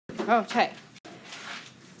Okay.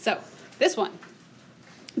 So this one.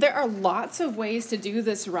 There are lots of ways to do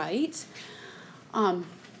this right.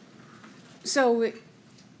 So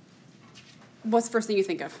what's the first thing you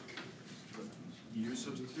think of? U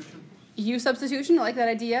substitution? U substitution, I like that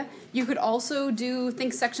idea. You could also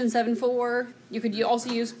think section 7.4. You could also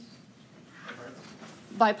use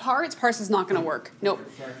by parts. Parts is not going to work. Nope.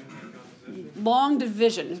 Long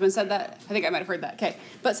division has been said that. I think I might have heard that. Okay.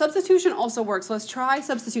 But substitution also works. So let's try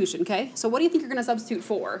substitution, okay? So what do you think you're going to substitute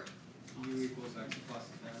for? U equals x plus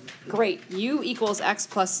 10. Great. U equals x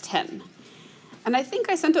plus 10. And I think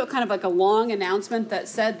I sent out kind of like a long announcement that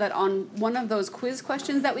said that on one of those quiz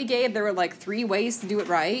questions that we gave, there were like 3 ways to do it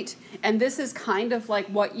right. And this is kind of like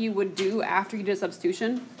what you would do after you did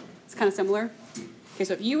substitution. It's kind of similar. Okay,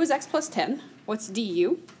 so if u is x plus 10, what's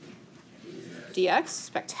du? dx,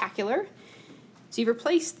 spectacular. So you've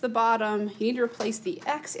replaced the bottom. You need to replace the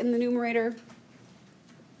x in the numerator.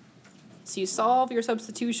 So you solve your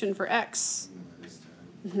substitution for x.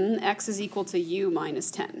 X is equal to u minus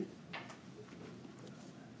 10.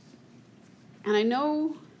 And I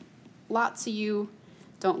know lots of you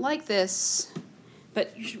don't like this,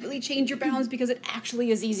 but you should really change your bounds because it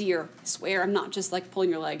actually is easier. I swear, I'm not just like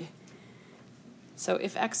pulling your leg. So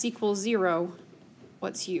if x equals 0,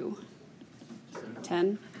 what's u?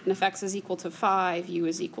 10. And if x is equal to 5, u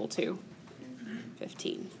is equal to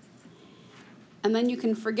 15. And then you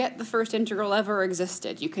can forget the first integral ever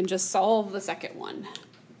existed. You can just solve the second one,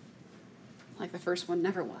 like the first one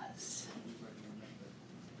never was.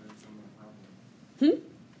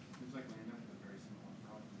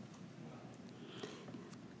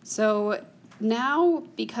 So now,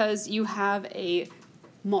 because you have it's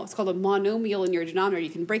called a monomial in your denominator,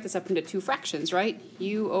 you can break this up into 2 fractions, right?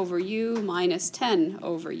 U over u minus 10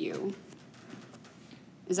 over u.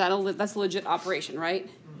 That's a legit operation, right?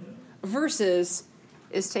 Versus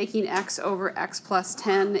is taking x over x plus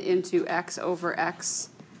 10 into x over x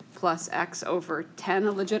plus x over 10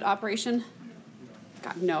 a legit operation?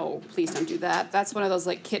 God, no, please don't do that. That's one of those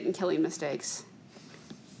like kitten killing mistakes.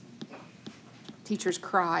 Teachers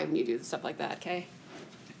cry when you do stuff like that, okay?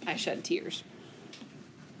 I shed tears.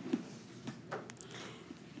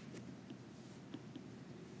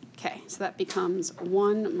 Okay, so that becomes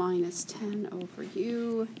 1 minus 10 over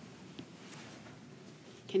u.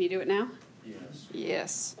 Can you do it now? Yes.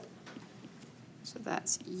 Yes. So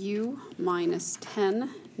that's u minus 10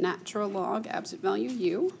 natural log absolute value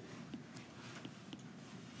u.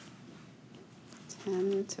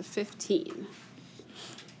 10 to 15.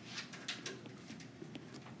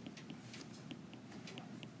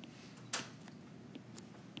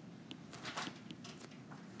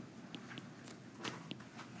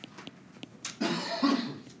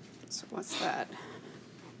 So what's that?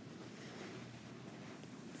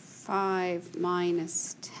 5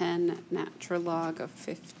 minus 10 natural log of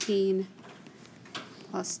 15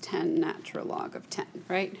 plus 10 natural log of 10,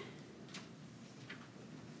 right?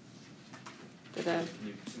 Can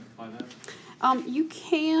you simplify that? You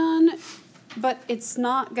can, but it's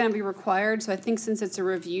not going to be required. So I think since it's a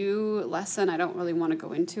review lesson, I don't really want to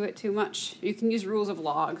go into it too much. You can use rules of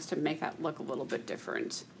logs to make that look a little bit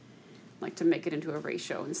different, like to make it into a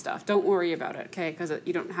ratio and stuff. Don't worry about it, okay? Because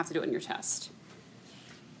you don't have to do it in your test.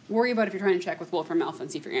 Worry about if you're trying to check with Wolfram Alpha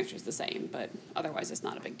and see if your answer is the same, but otherwise it's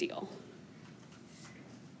not a big deal.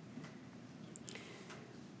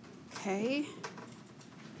 Okay.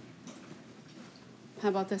 How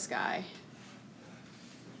about this guy?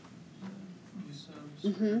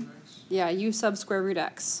 U sub square root x? Yeah, u sub square root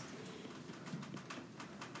x.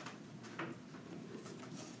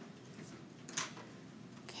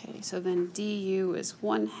 Okay, so then du is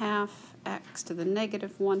 1/2 x to the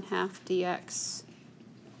negative 1/2 dx.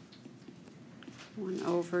 1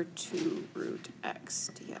 over 2 root x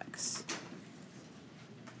dx.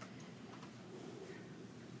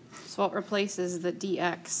 So it replaces the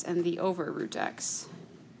dx and the over root x.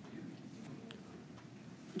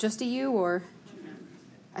 Just a u, or?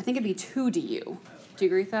 I think it'd be 2 du. Do you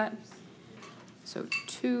agree with that? So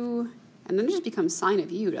 2, and then it just becomes sine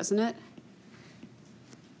of u, doesn't it?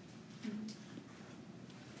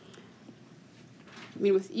 I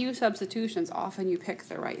mean, with u substitutions, often you pick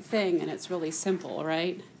the right thing, and it's really simple,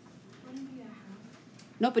 right?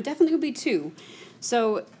 Nope, it definitely would be 2.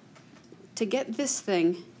 So to get this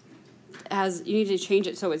thing, you need to change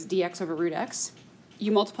it so it's dx over root x.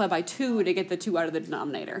 You multiply by 2 to get the 2 out of the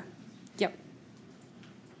denominator. Yep.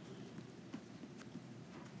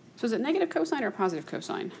 So is it negative cosine or positive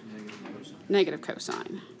cosine? Negative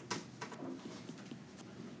cosine.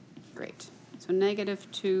 Great. So negative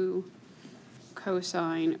 2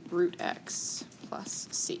 cosine root x plus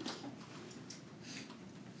c.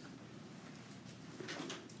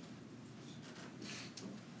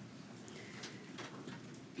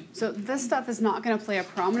 So this stuff is not going to play a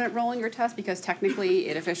prominent role in your test because technically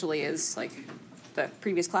it officially is like the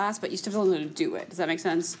previous class, but you still need to do it. Does that make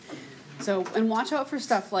sense? So, and watch out for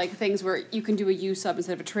stuff like things where you can do a U sub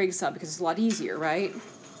instead of a trig sub because it's a lot easier, right?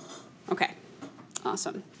 Okay,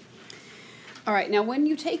 awesome. All right, now when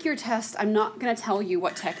you take your test, I'm not going to tell you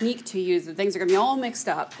what technique to use. The things are going to be all mixed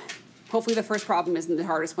up. Hopefully the first problem isn't the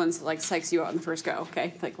hardest one, so like psychs you out in the first go,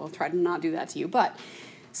 okay? Like we'll try to not do that to you. But,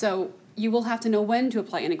 so you will have to know when to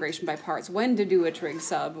apply integration by parts, when to do a trig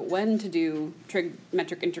sub, when to do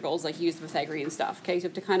trigonometric integrals, like use the Pythagorean stuff, okay? So you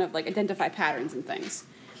have to kind of like identify patterns and things.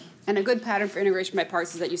 And a good pattern for integration by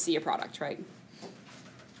parts is that you see a product, right?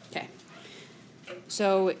 Okay.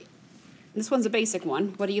 So this one's a basic one.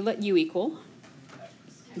 What do you let u equal?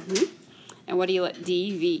 And what do you let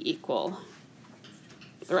dv equal?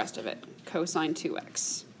 The rest of it, cosine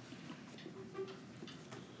 2x.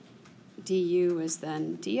 du is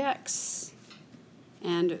then dx,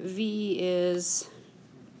 and v is,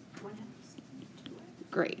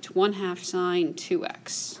 great, 1/2 sine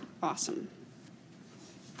 2x. Awesome.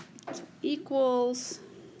 So equals,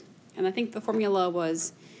 and I think the formula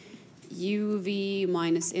was uv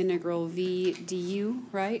minus integral v du,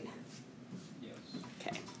 right? Yes.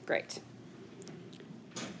 Okay, great.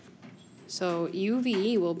 So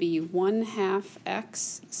uv will be 1/2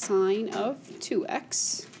 x sine of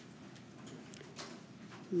 2x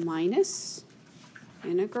minus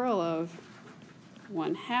integral of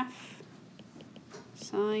 1/2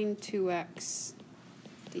 sine 2x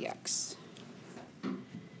dx.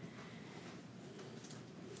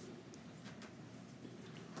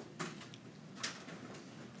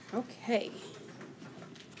 Okay.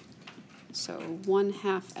 So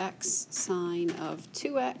 1/2 x sine of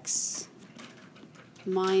 2x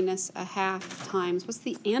minus 1/2 times, what's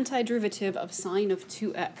the antiderivative of sine of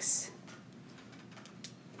 2x?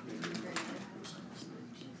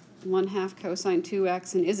 1/2 cosine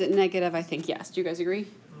 2x, and is it negative? I think yes. Do you guys agree?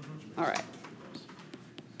 All right.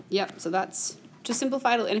 Yep, so that's just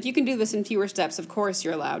simplified. And if you can do this in fewer steps, of course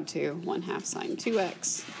you're allowed to. 1/2 sine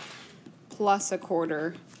 2x plus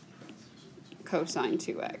 1/4 cosine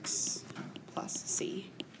 2x plus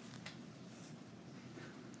c.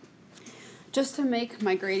 Just to make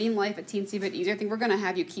my grading life a teensy bit easier, I think we're going to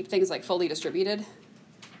have you keep things like fully distributed.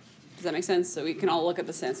 Does that make sense? So we can all look at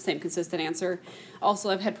the same consistent answer. Also,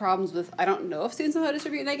 I've had problems with, I don't know if students know how to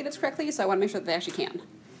distribute negatives correctly, so I want to make sure that they actually can.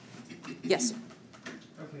 Yes?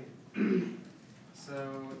 Okay.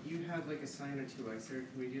 So you had like a sine of 2x there.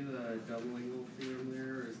 Can we do the double angle theorem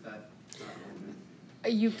there, or is that not relevant?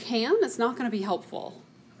 You can. It's not going to be helpful.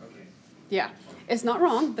 Okay. Yeah. It's not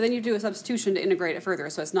wrong, but then you do a substitution to integrate it further,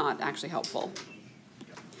 so it's not actually helpful.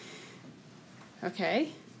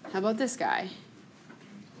 Okay. How about this guy?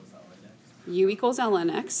 U equals ln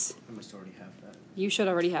x. I must already have that. You should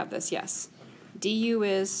already have this, yes. Du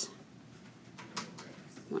is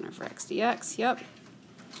 1/x dx, yep.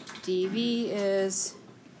 dv is,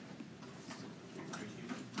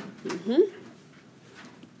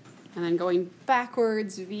 and then going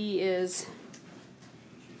backwards, v is,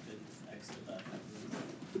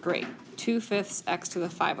 great, 2/5 x to the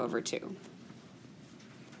 5/2.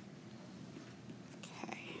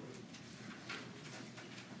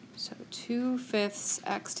 So 2/5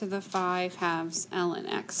 x to the 5/2 ln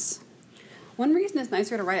x. One reason it's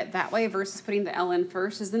nicer to write it that way versus putting the ln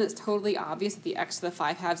first is then it's totally obvious that the x to the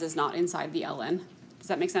 5/2 is not inside the ln. Does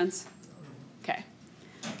that make sense? Okay.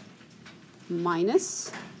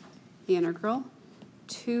 Minus the integral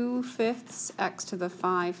 2/5 x to the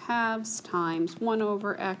 5/2 times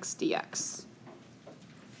 1/x dx.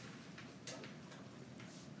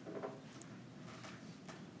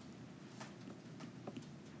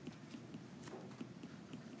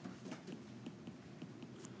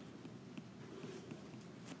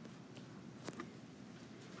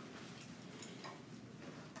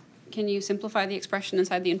 Can you simplify the expression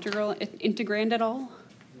inside the integral integrand at all?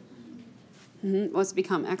 What's it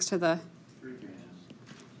become? X to the...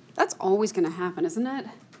 That's always going to happen, isn't it?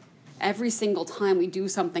 Every single time we do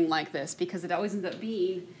something like this, because it always ends up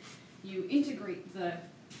being, you integrate the,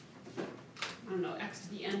 I don't know, x to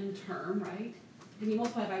the n term, right? Then you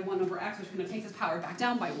multiply by 1/x, which kind of takes its power back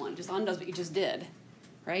down by 1. Just undoes what you just did,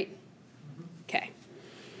 right? Okay.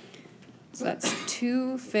 So that's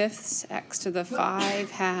 2/5 x to the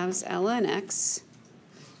 5/2 ln x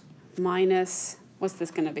minus, what's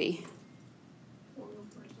this going to be?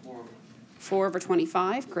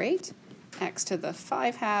 4/25, great. X to the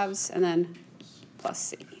 5/2, and then plus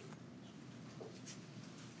c.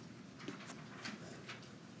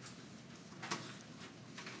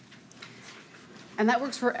 And that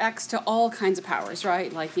works for x to all kinds of powers,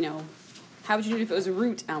 right? Like, you know, How would you do it if it was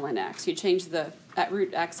root ln x? You change the at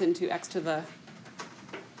root x into x to the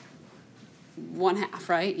 1/2,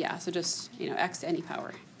 right? Yeah, so just, x to any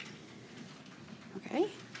power. Okay.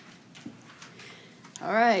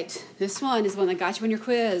 All right, this one is one that got you in your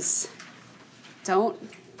quiz. Don't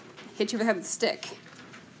hit you over the head with a stick.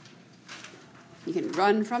 You can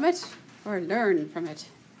run from it or learn from it.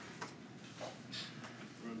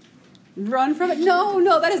 Run from it?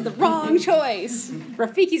 No, that is the wrong choice.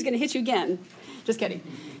 Rafiki's going to hit you again. Just kidding.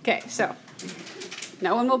 Okay, so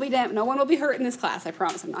no one will be hurt in this class, I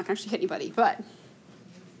promise. I'm not going to actually hit anybody, but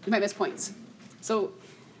you might miss points. So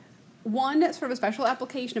one sort of a special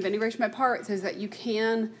application of integration by parts is that you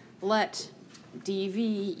can let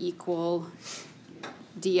dv equal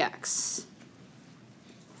dx.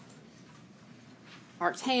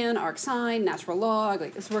 Arctan, arcsine, natural log,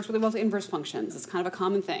 like this works really well with inverse functions. It's kind of a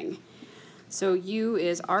common thing. So u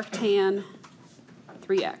is arctan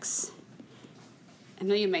 3x. And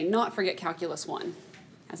then you may not forget calculus 1,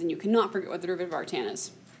 as in you cannot forget what the derivative of arctan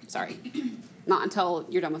is. Sorry. Not until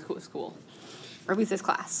you're done with school, or at least this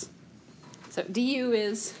class. So du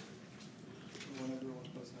is 1 over 1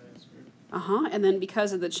 plus 9x squared. and then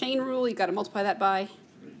because of the chain rule, you've got to multiply that by.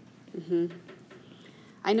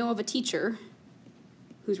 I know of a teacher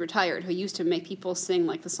who's retired who used to make people sing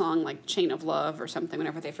like the song like Chain of Love or something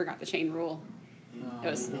whenever they forgot the chain rule.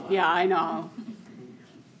 Yeah, I know.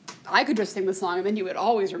 I could just sing the song and then you would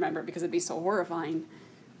always remember because it'd be so horrifying.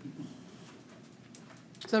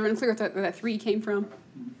 So everyone clear where that 3 came from?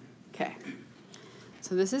 Okay.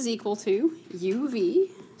 So this is equal to uv,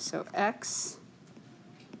 so x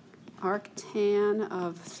arctan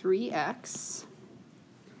of 3x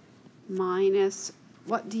minus,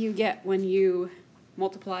 what do you get when you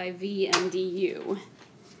multiply v and du?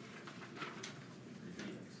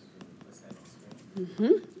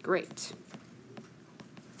 Great.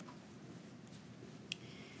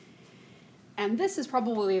 And this is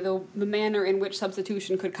probably the manner in which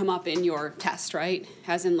substitution could come up in your test, right?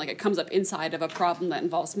 As in, like, it comes up inside of a problem that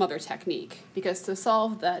involves some other technique. Because to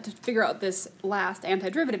solve that, to figure out this last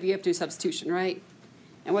antiderivative, you have to do substitution, right?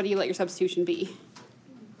 And what do you let your substitution be?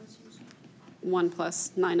 1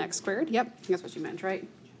 plus 9x squared. Yep, I think that's what you meant, right?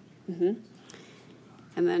 And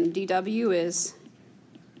then dw is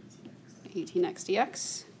 18x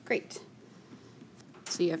dx. Great.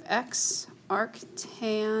 So you have x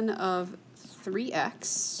arctan of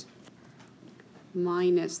 3x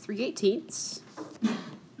minus 3/18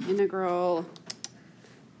 integral,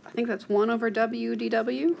 I think that's 1 over w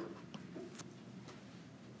dw.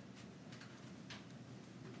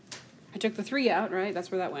 I took the 3 out, right?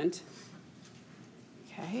 That's where that went.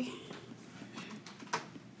 Okay.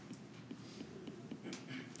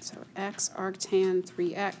 So x arctan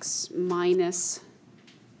 3x minus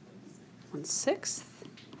 1/6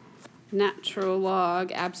 natural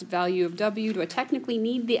log absolute value of w. Do I technically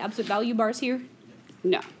need the absolute value bars here?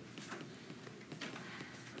 No.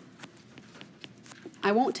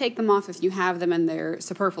 I won't take them off if you have them and they're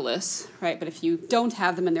superfluous, right? But if you don't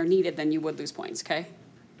have them and they're needed, then you would lose points, okay?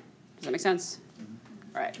 Does that make sense?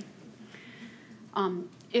 All right.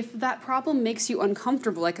 If that problem makes you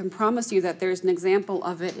uncomfortable, I can promise you that there's an example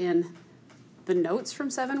of it in the notes from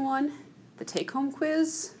 7-1, the take-home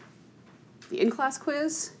quiz, the in-class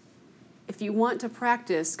quiz. If you want to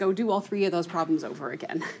practice, go do all 3 of those problems over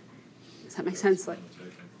again. Does that make sense? Like,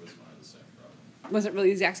 was it really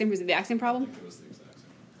the exact same? Was it the exact same problem? I think it was the exact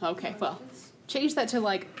same. Okay, well, change that to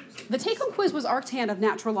like, the take-home quiz was arctan of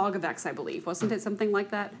natural log of x, I believe. Wasn't it something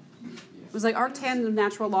like that? It was like arctan of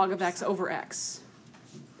natural log of x over x.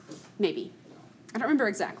 Maybe. I don't remember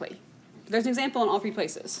exactly. There's an example in all 3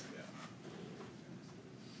 places.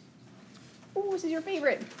 Oh, this is your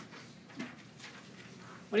favorite.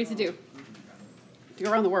 What do you have to do? To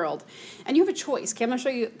go around the world. And you have a choice. Okay, I'm going to show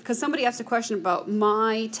you, because somebody asked a question about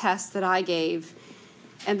my test that I gave,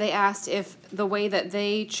 and they asked if the way that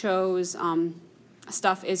they chose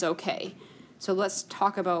stuff is okay. So let's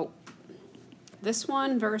talk about this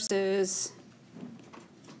one versus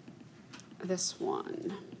this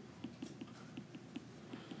one.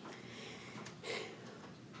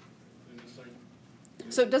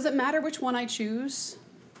 So does it matter which one I choose?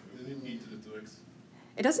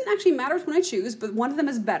 It doesn't actually matter which one I choose, but one of them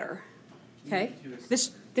is better. Okay?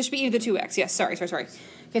 This should be either the 2x. Yes, sorry.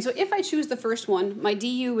 Okay, so if I choose the first one, my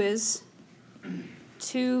du is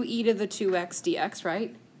 2e to the 2x dx,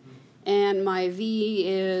 right? And my v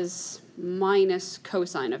is minus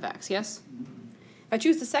cosine of x, yes? If I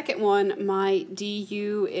choose the second one, my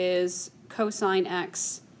du is cosine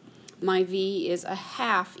x. My v is a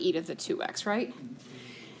half e to the 2x, right?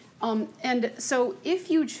 And so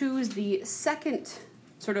if you choose the second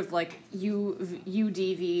sort of like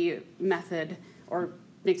UDV method, or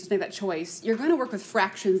just make that choice, you're going to work with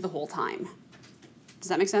fractions the whole time. Does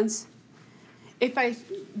that make sense? If I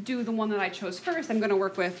do the one that I chose first, I'm going to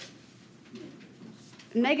work with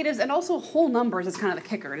negatives and also whole numbers is kind of the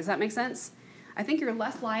kicker. Does that make sense? I think you're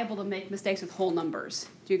less liable to make mistakes with whole numbers.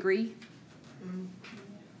 Do you agree? Mm.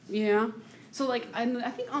 Yeah. So like I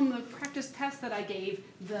think on the practice test that I gave,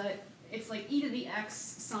 it's like e to the x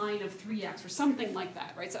sine of 3x or something like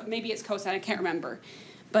that, right? So maybe it's cosine, I can't remember.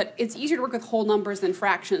 But it's easier to work with whole numbers than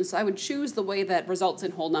fractions, so I would choose the way that results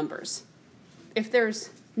in whole numbers. If there's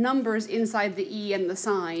numbers inside the e and the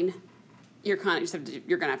sine, you're going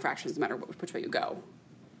to have fractions no matter which way you go.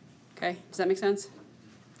 Okay, does that make sense?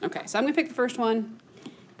 Okay, so I'm going to pick the first one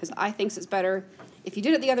because I think it's better. If you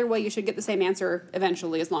did it the other way, you should get the same answer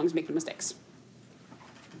eventually as long as you make no mistakes.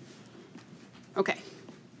 Okay,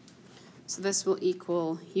 so this will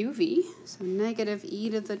equal uv, so negative e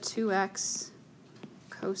to the 2x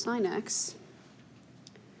cosine x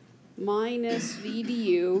minus v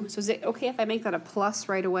du. So is it okay if I make that a plus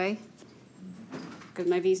right away? Because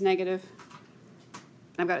my v is negative.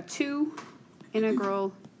 I've got a 2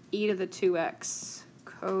 integral e to the 2x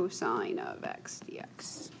cosine of x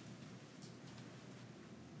dx.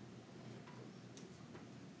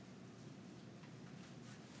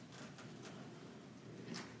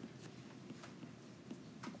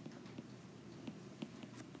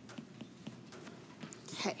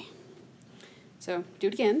 Okay, so do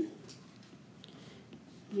it again.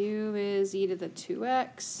 U is e to the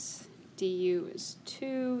 2x, du is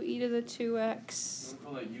 2 e to the 2x. Don't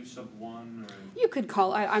call that u sub 1 or... You could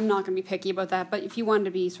call, I'm not going to be picky about that, but if you wanted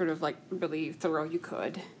to be sort of like really thorough, you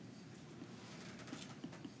could.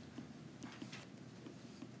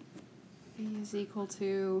 V is equal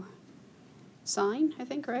to sine, I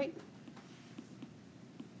think, right?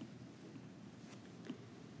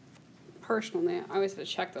 Personally, I always have to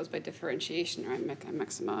check those by differentiation or I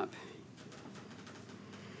mix them up.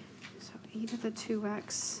 So e to the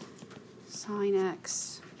 2x sine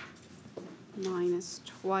x minus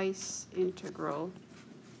twice integral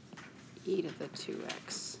e to the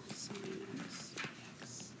 2x sine x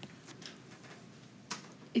dx.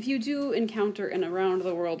 If you do encounter an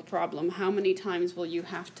around-the-world problem, how many times will you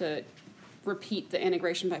have to repeat the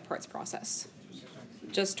integration by parts process?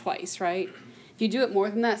 Just twice, right? If you do it more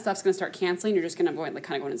than that, stuff's going to start canceling. You're just going to avoid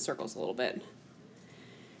kind of going in circles a little bit.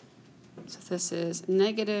 So this is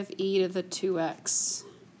negative e to the 2x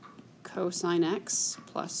cosine x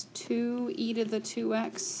plus 2 e to the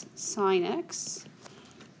 2x sine x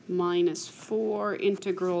minus 4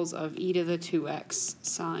 integrals of e to the 2x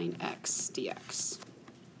sine x dx.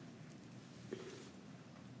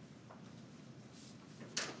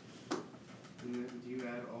 Do you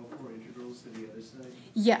add all 4 integrals to the other side?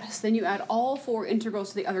 Yes, then you add all 4 integrals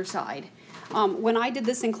to the other side. When I did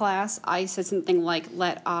this in class, I said something like,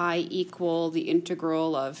 let I equal the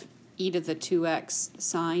integral of e to the 2x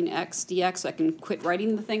sine x dx, so I can quit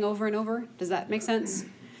writing the thing over and over. Does that make sense?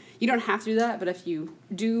 You don't have to do that, but if you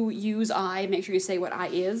do use I, make sure you say what I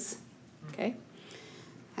is, okay?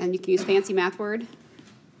 And you can use fancy math word,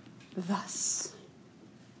 thus.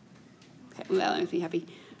 Okay, well, that makes me happy.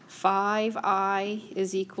 5i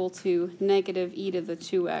is equal to negative e to the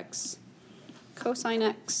 2x cosine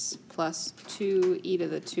x plus 2 e to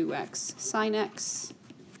the 2x sine x.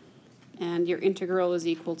 And your integral is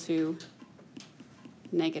equal to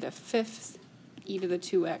negative 5th e to the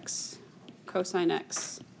 2x cosine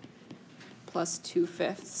x plus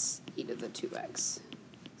 2/5 e to the 2x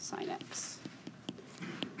sine x.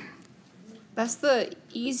 That's the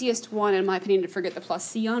easiest one, in my opinion, to forget the plus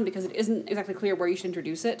c on because it isn't exactly clear where you should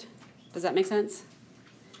introduce it. Does that make sense?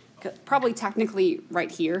 Probably technically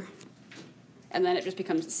right here. And then it just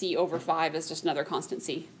becomes c over 5 as just another constant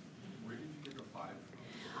c. Where did you get the 5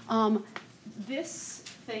 from? This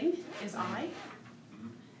thing is I.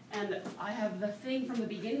 And I have the thing from the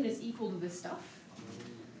beginning is equal to this stuff.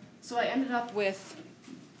 So I ended up with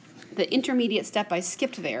the intermediate step I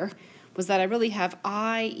skipped there was that I really have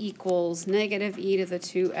I equals negative e to the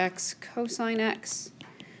 2x cosine x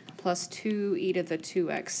plus 2 e to the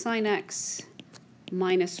 2x sine x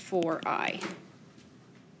minus 4i. Okay.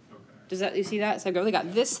 Does that, you see that? So I've really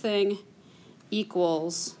got this thing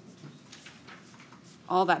equals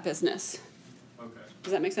all that business. Okay.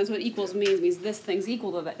 Does that make sense? What equals means this thing's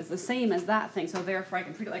equal to that, is the same as that thing, so therefore I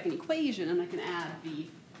can treat it like an equation and I can add the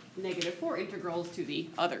negative 4 integrals to the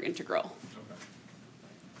other integral. Okay.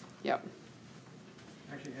 Yep.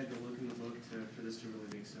 I actually had to look in the book for this to really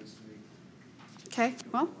make sense to me. Okay,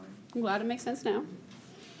 well, I'm glad it makes sense now.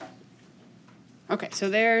 Okay, so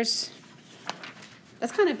there's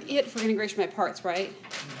that's kind of it for integration by parts, right?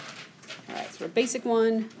 All right, so a basic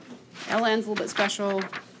one, LN's a little bit special,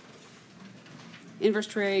 inverse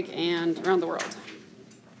trig, and around the world.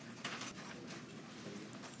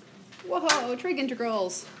 Whoa, trig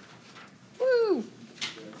integrals. Woo!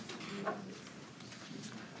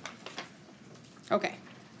 Okay.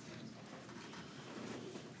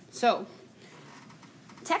 So,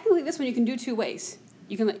 technically this one you can do two ways.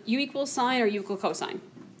 You can let u equal sine or u equal cosine.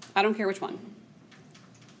 I don't care which one.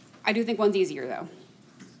 I do think one's easier though.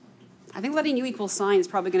 I think letting u equal sine is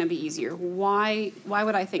probably going to be easier. Why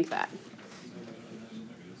would I think that?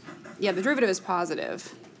 Yeah, the derivative is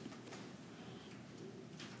positive.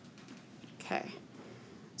 Okay.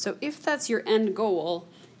 So if that's your end goal,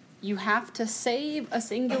 you have to save a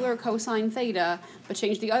singular cosine theta, but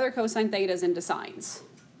change the other cosine thetas into sines.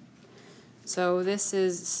 So this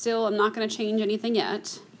is still, I'm not going to change anything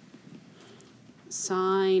yet.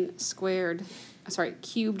 Sine squared, sorry,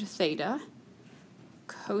 cubed theta,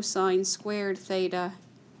 cosine squared theta,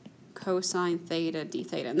 cosine theta d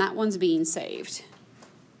theta. And that one's being saved.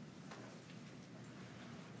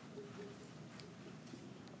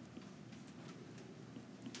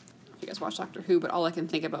 You guys watch Doctor Who, but all I can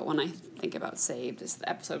think about when I think about saved is the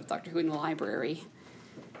episode of Doctor Who in the library.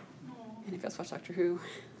 And if you guys watch Doctor Who.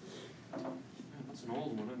 Yeah, that's an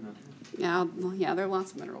old one, isn't it? Yeah, well, yeah, there are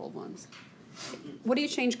lots of better old ones. What do you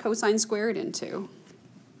change cosine squared into?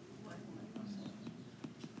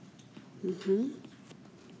 Mm-hmm.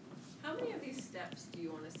 How many of these steps do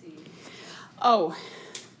you want to see? Oh.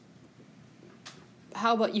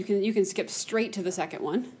 How about you can skip straight to the second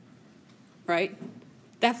one, right?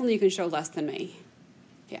 Definitely you can show less than me.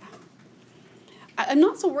 Yeah. I'm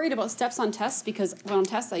not so worried about steps on tests because when on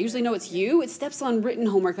tests I usually know it's you. It's steps on written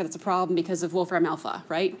homework that it's a problem because of Wolfram Alpha,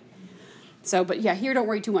 right? So, but yeah, here don't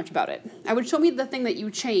worry too much about it. I would show me the thing that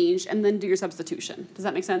you changed and then do your substitution. Does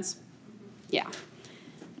that make sense? Yeah.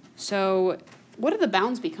 So, what do the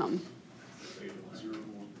bounds become? 0 to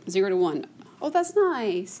 1. 0 to 1. Oh, that's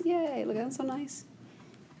nice. Yay, look, that's so nice.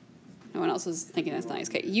 No one else is thinking that's nice.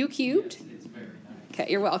 Okay, u cubed. It's very nice. Okay,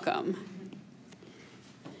 you're welcome.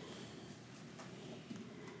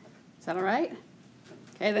 Is that all right?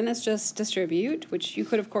 Okay, then it's just distribute, which you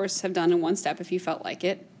could, of course, have done in one step if you felt like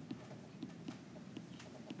it.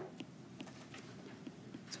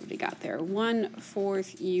 So what do you got there?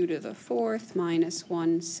 1/4 u to the 4th minus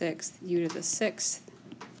 1/6 u to the 6th.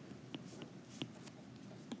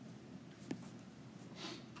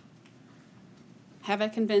 Have I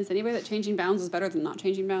convinced anybody that changing bounds is better than not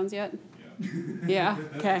changing bounds yet? Yeah. Yeah?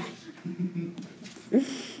 Okay.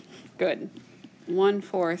 Good.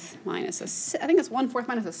 1/4 minus I think it's 1/4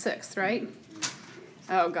 minus a 1/6, right?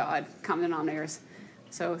 Oh, God. Common denominators.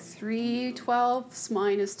 So 3/12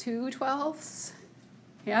 minus 2/12.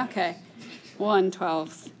 Yeah? Okay.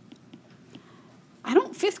 1/12. I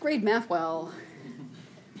don't 5th grade math well.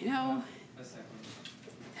 You know? A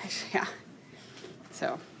second. Yeah.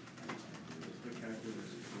 So The calculator's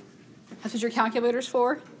that's what your calculator's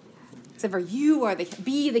for? Except for you are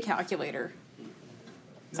be the calculator.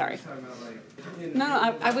 Sorry. talking about like. No,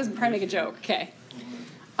 I was trying to make a joke. Okay.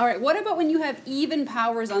 All right, what about when you have even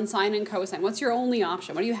powers on sine and cosine? What's your only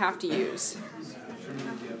option? What do you have to use?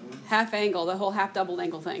 Half angle, the whole half doubled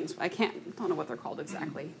angle things. I don't know what they're called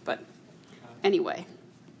exactly, but anyway.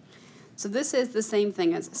 So this is the same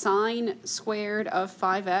thing as sine squared of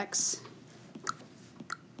 5x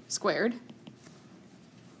squared.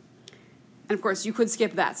 And of course, you could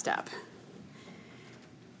skip that step.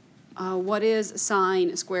 What is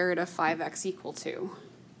sine squared of 5x equal to?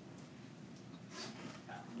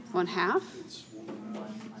 1/2?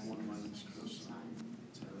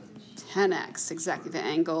 10x, exactly. The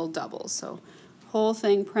angle doubles. So whole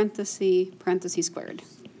thing, parenthesis squared.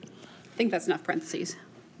 I think that's enough parentheses.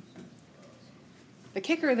 The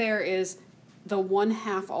kicker there is the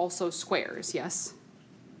 1/2 also squares, yes?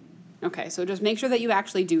 Okay, so just make sure that you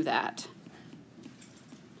actually do that.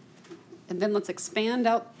 And then let's expand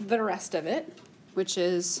out the rest of it, which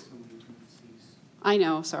is, I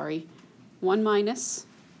know, sorry, 1 minus,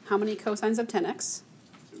 how many cosines of 10x?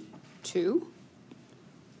 2.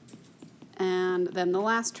 And then the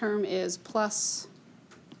last term is plus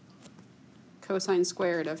cosine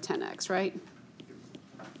squared of 10x, right?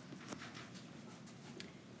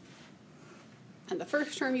 And the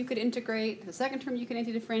first term you could integrate, the second term you can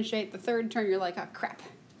anti-differentiate, the third term you're like, oh, crap.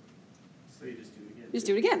 So you just do it again. Just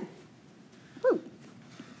do it again. Woo.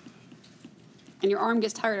 And your arm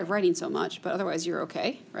gets tired of writing so much, but otherwise you're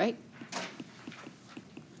okay, right?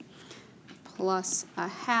 Plus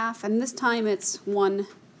 1/2, and this time it's 1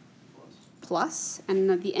 plus,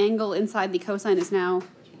 and the angle inside the cosine is now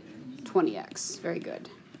 20x. Very good.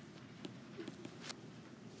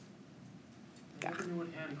 I never knew what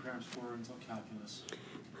anagrams were until calculus.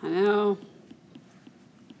 I know.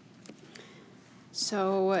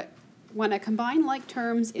 So when I combine like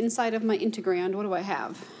terms inside of my integrand, what do I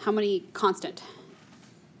have? How many constant?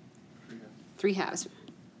 3 halves.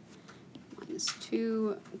 Minus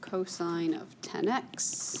 2 cosine of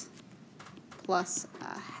 10x plus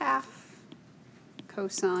a half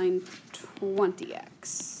cosine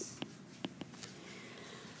 20x.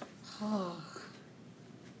 Oh.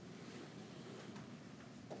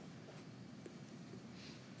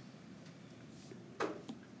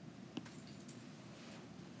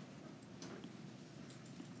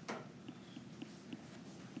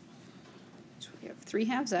 So we have 3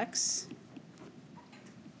 halves x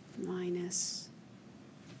minus.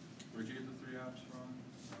 Where'd you get the 3 halves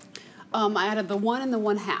from? I added the 1 and the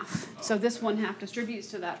 1/2. So this 1/2 distributes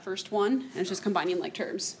to that first one, and it's just combining like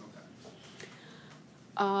terms.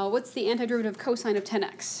 Okay. What's the antiderivative of cosine of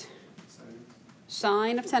 10x? Sine.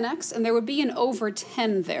 Sine of 10x, and there would be an over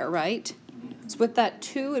 10 there, right? So with that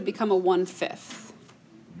 2, it'd become a 1/5.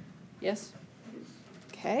 Yes?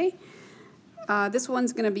 Okay. This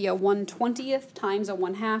one's going to be a 1/20th times a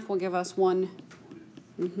 1/2 will give us 1.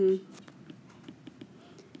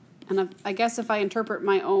 And I guess if I interpret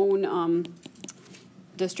my own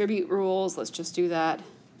distribute rules, let's just do that.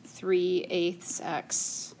 3/8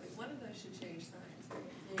 x. Wait, one of those should change signs,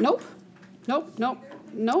 right? Nope.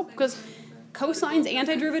 Nope, because cosine's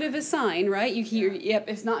antiderivative is sine, right? You hear, yep,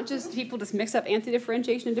 it's not just, people just mix up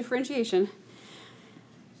antidifferentiation and differentiation.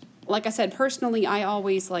 Like I said, personally, I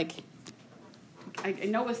always I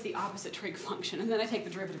know it's the opposite trig function, and then I take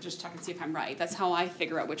the derivative just to check and see if I'm right. That's how I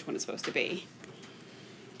figure out which one it's supposed to be.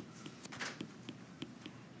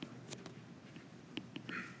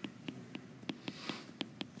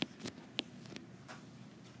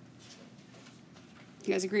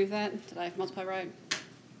 You guys agree with that? Did I multiply right?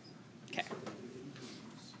 Okay.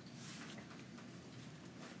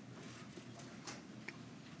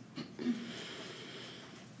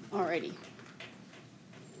 Alrighty.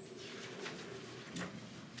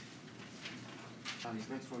 These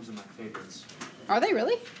next ones are my favorites. Are they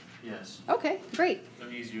really? Yes. Okay, great. They're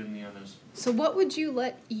easier than the others. So what would you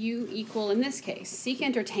let u equal in this case?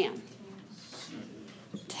 Secant or tan?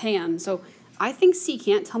 Tan. So I think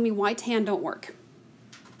secant. Tell me why tan don't work.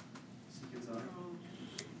 Secant's on.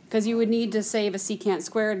 Because you would need to save a secant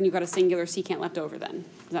squared, and you've got a singular secant left over then.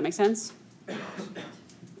 Does that make sense?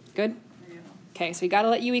 Good? Okay, so we got to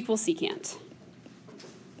let u equal secant.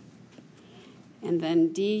 And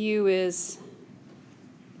then du is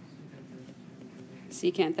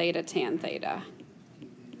secant theta tan theta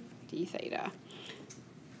d theta.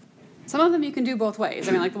 Some of them you can do both ways.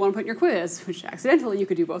 I mean, like the one put in your quiz, which accidentally you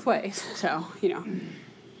could do both ways. So,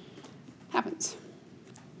 happens.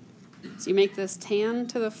 So you make this tan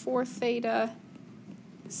to the 4th theta,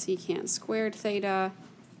 secant squared theta,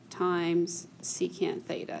 times secant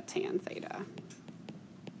theta tan theta.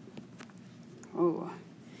 Oh.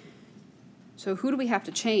 So who do we have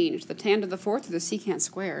to change? The tan to the 4th or the secant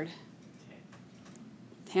squared?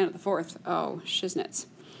 Tan to the 4th. Oh, shiznits.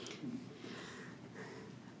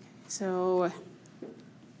 So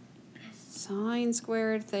sine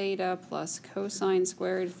squared theta plus cosine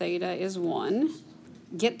squared theta is 1.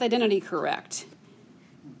 Get the identity correct.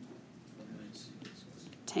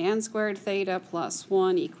 Tan squared theta plus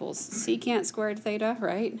 1 equals secant squared theta,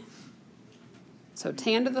 right? So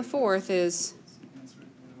tan to the 4th is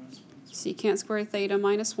secant squared theta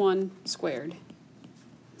minus 1 squared.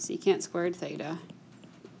 Secant squared theta,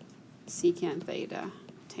 secant theta,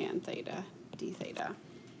 tan theta, d theta.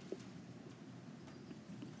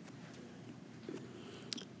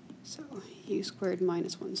 So u squared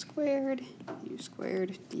minus 1 squared, u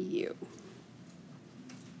squared du.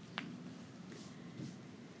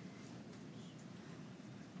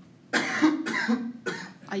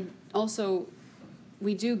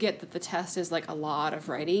 We do get that the test is like a lot of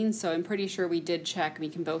writing, so I'm pretty sure we did check. We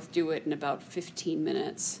can both do it in about 15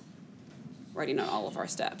 minutes, writing out all of our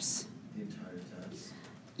steps. The entire test.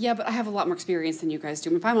 Yeah, but I have a lot more experience than you guys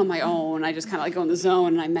do. If I'm on my own, I just kind of like go in the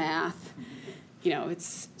zone and I math.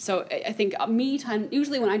 It's, so I think me time,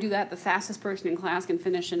 usually when I do that, the fastest person in class can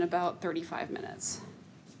finish in about 35 minutes.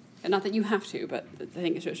 And not that you have to, but I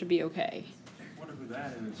think it should be okay. I wonder who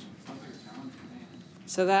that is. Sounds like a challenge for me.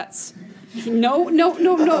 So that's, no.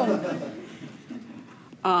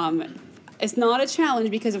 It's not a challenge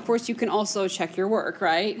because, of course, you can also check your work,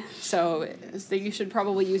 right? So you should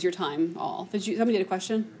probably use your time all. Somebody did a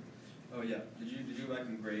question? Oh, yeah. Did you go back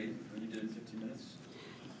and grade when you did it in 15 minutes?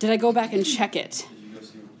 Did I go back and check it? Did you go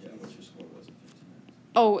see, what's your score was in 15 minutes?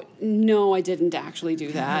 Oh, no, I didn't actually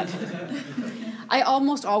do that. I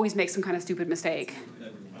almost always make some kind of stupid mistake.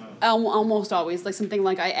 Almost always. Like something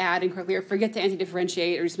like I add incorrectly or forget to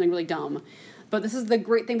anti-differentiate or do something really dumb. But this is the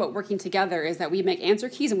great thing about working together is that we make answer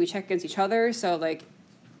keys and we check against each other. So like,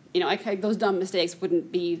 you know, those dumb mistakes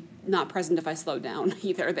wouldn't be not present if I slowed down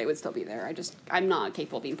either. They would still be there. I'm not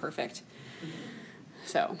capable of being perfect.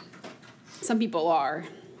 So some people are.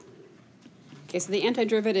 Okay, so the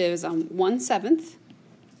antiderivative is 1/7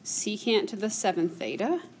 secant to the 7th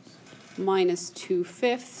theta minus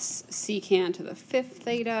 2/5 secant to the 5th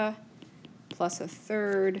theta plus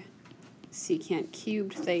 1/3 secant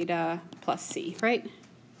cubed theta plus c, right?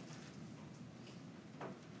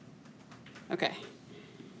 Okay.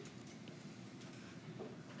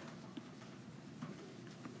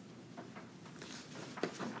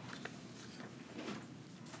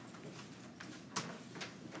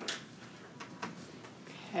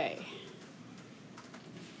 Okay.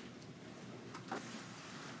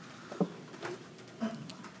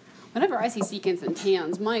 Whenever I see secants and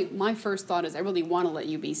tans, my first thought is I really want to let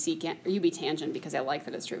u be secant or u be tangent because I like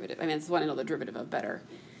that it's derivative. I mean, it's what I know the derivative of better.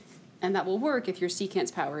 And that will work if your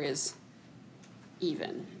secant's power is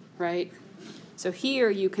even, right? So here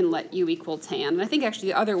you can let u equal tan. And I think actually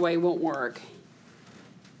the other way won't work.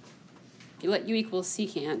 If you let u equal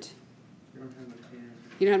secant, You don't have enough tan.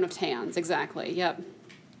 you don't have enough tans, exactly, yep.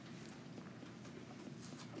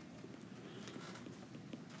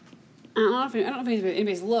 I don't know if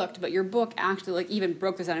anybody's looked, but your book actually like even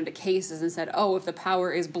broke this out into cases and said, oh, if the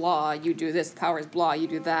power is blah, you do this. If the power is blah, you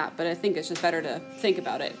do that. But I think it's just better to think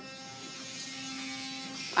about it.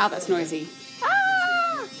 Wow, that's noisy.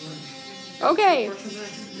 Ah! Okay.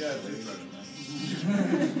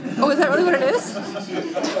 Oh, is that really what it is?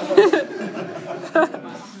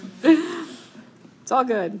 It's all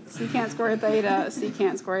good. Secant squared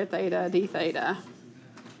theta, d theta.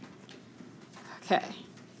 Okay.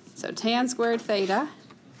 So tan squared theta.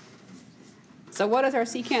 So what does our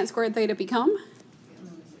secant squared theta become?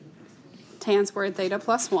 Tan squared theta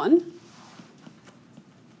plus 1.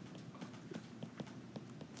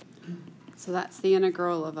 So that's the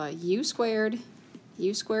integral of a u squared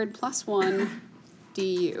plus 1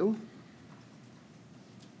 du.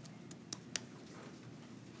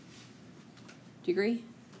 Do you agree?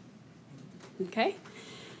 Okay.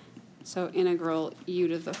 So integral u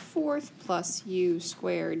to the 4th plus u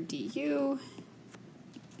squared du,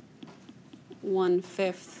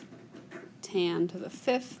 1/5 tan to the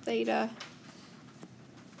 5th theta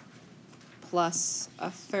plus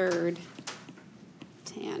 1/3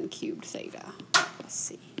 tan cubed theta plus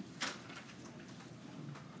c.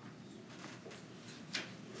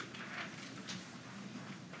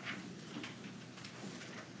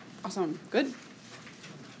 Awesome. Good?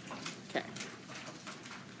 Okay.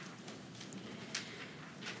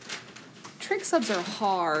 Trig subs are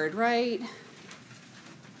hard, right?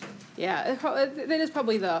 Yeah, that is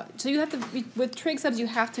probably so you have to, with trig subs, you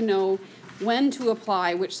have to know when to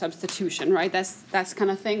apply which substitution, right? That's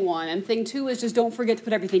kind of thing one. And thing two is just don't forget to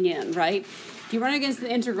put everything in, right? If you run against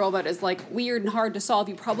the integral that is like weird and hard to solve,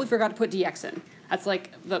 you probably forgot to put dx in. That's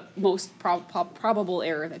like the most probable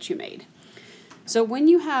error that you made. So when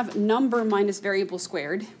you have number minus variable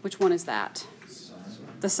squared, which one is that?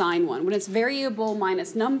 The sign one. When it's variable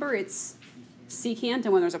minus number, it's secant,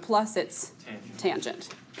 and when there's a plus, it's tangent.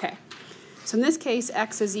 Okay. So in this case,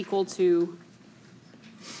 x is equal to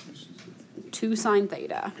 2 sine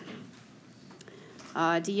theta.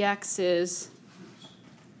 Dx is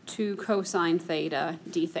 2 cosine theta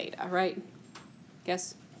d theta, right?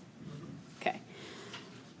 Guess? Okay.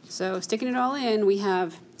 So sticking it all in, we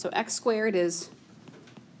have, so x squared is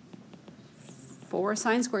 4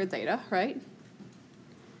 sine squared theta, right?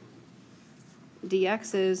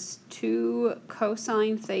 Dx is 2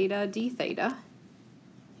 cosine theta d theta.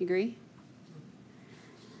 You agree?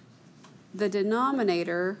 The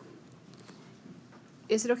denominator,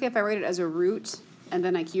 is it okay if I write it as a root and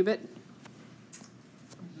then I cube it?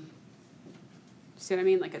 See what I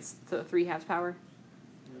mean? Like it's the 3/2 power?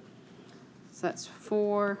 So that's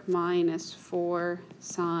 4 minus 4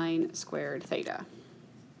 sine squared theta.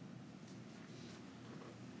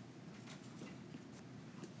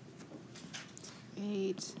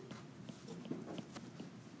 Eight.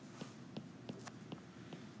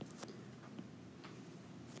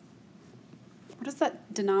 What does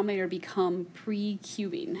that denominator become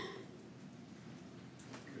pre-cubing?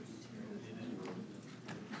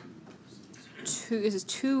 This is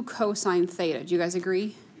 2 cosine theta. Do you guys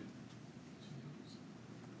agree?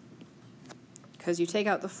 Because you take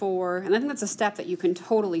out the 4, and I think that's a step that you can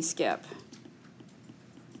totally skip.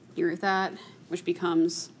 You agree with that? Which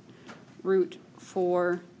becomes root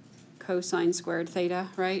for cosine squared theta,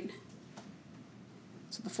 right?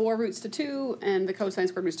 So the 4 roots to 2, and the cosine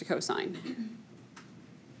squared roots to cosine.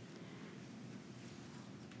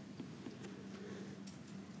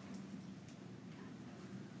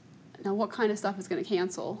 Now what kind of stuff is going to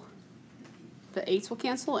cancel? The 8s will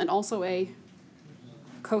cancel, and also a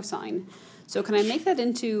cosine. So can I make that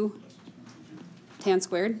into tan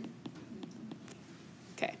squared?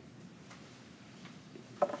 Okay.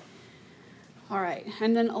 All right,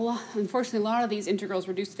 and then unfortunately, a lot of these integrals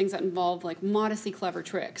reduce to things that involve like modestly clever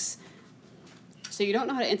tricks. So you don't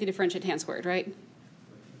know how to antidifferentiate tan squared, right?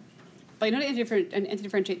 But you know how to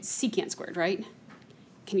antidifferentiate secant squared, right?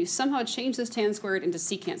 Can you somehow change this tan squared into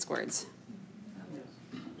secant squareds?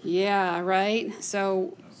 Yeah, right?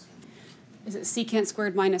 So is it secant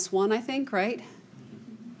squared minus 1, I think, right?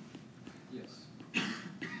 Yes.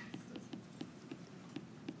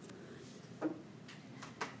 And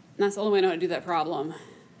that's the only way I know how to do that problem.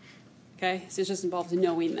 Okay, so it just involves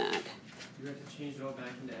knowing that. You have to change it all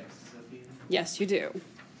back into x, is that the Yes, you do.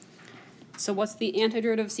 So what's the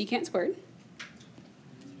antiderivative of secant squared?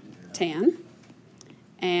 Tan.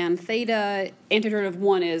 And theta, antiderivative of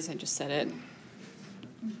 1 is, I just said it,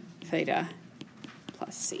 theta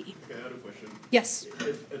plus c. Okay, I had a question. Yes.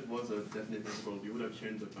 If it was a definite integral, you would have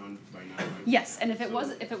changed the bound by now, right? Yes, and if it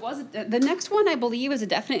was, the next one I believe is a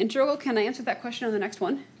definite integral. Can I answer that question on the next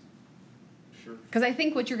one? Sure. Because I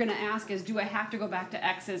think what you're going to ask is, do I have to go back to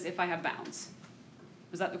x's if I have bounds?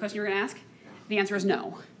 Was that the question you were going to ask? The answer is no.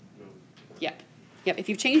 No. Yep. Yep. If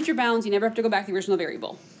you've changed your bounds, you never have to go back to the original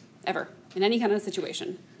variable, ever, in any kind of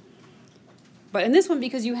situation. But in this one,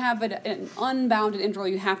 because you have an unbounded integral,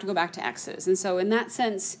 you have to go back to x's. And so in that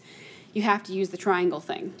sense, you have to use the triangle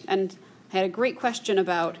thing. And I had a great question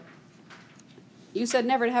about, you said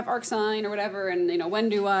never to have arcsine or whatever, and when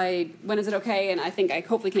is it okay? And I think I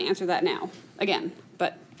hopefully can answer that now, again,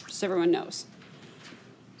 but just so everyone knows.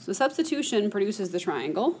 So substitution produces the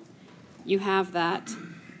triangle. You have that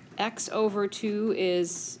x over 2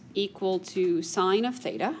 is equal to sine of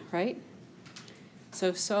theta, right?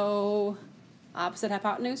 So opposite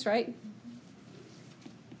hypotenuse, right?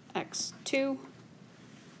 x2.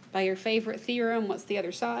 By your favorite theorem, what's the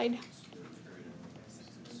other side?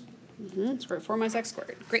 Square root of 4 minus x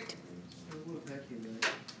squared. Great.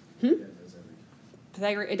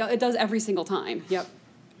 Pythagoras, it does every single time. Yep.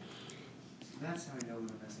 That's how I know when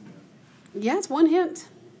I'm messing up. Yeah, it's one hint.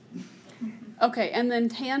 Okay, and then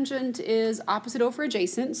tangent is opposite over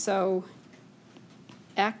adjacent, so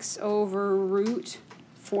x over root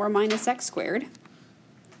 4 minus x squared.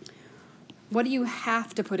 What do you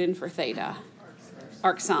have to put in for theta?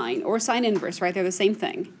 Arcsine, or sine inverse, right? They're the same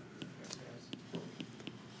thing.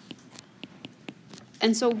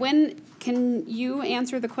 And so can you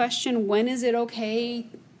answer the question, when is it okay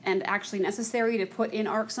and actually necessary to put in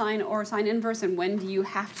arcsine or sine inverse, and when do you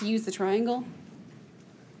have to use the triangle? Do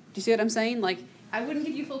you see what I'm saying? Like, I wouldn't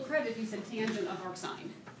give you full credit if you said tangent of arcsine.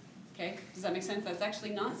 Okay? Does that make sense? That's actually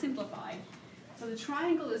not simplified. So the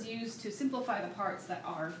triangle is used to simplify the parts that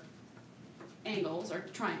are angles, or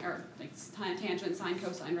like tangent, sine,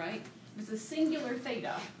 cosine, right? If it's a singular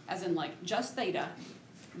theta, as in like just theta,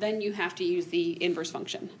 then you have to use the inverse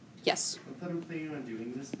function. Yes? I thought I'm planning on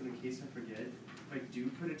doing this, but in case I forget, if I do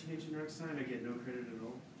put a tangent arcsine, I get no credit at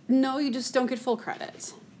all? No, you just don't get full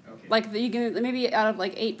credit. Okay. Like, you can, maybe out of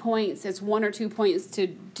like 8 points, it's 1 or 2 points to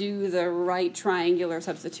do the right triangular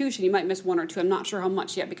substitution. You might miss 1 or 2. I'm not sure how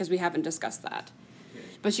much yet because we haven't discussed that. Okay.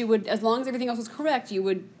 But you would, as long as everything else was correct, you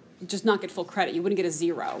would just not get full credit. You wouldn't get a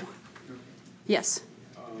 0. Okay. Yes?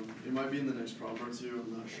 It might be in the next problem or two,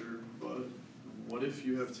 I'm not sure, but what if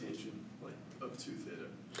you have tangent, like, of 2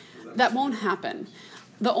 theta? That won't happen.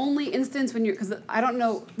 The only instance when you're, because I don't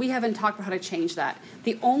know, we haven't talked about how to change that.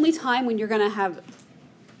 The only time when you're going to have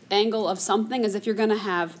angle of something is if you're going to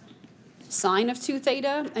have sine of 2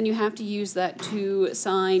 theta, and you have to use that 2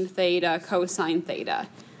 sine theta cosine theta.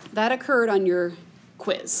 That occurred on your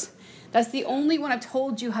quiz. That's the only one I've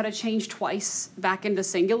told you how to change twice back into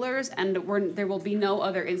singulars, and there will be no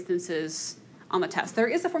other instances on the test. There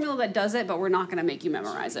is a formula that does it, but we're not going to make you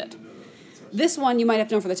memorize it. This one you might have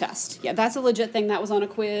to know for the test. Yeah, that's a legit thing. That was on a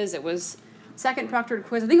quiz. It was second proctored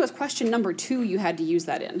quiz. I think it was question number 2 you had to use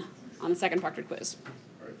that in on the second proctored quiz.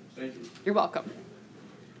 All right, thank you. You're welcome.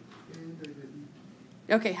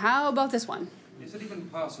 Okay, how about this one? Is it even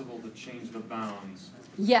possible to change the bounds?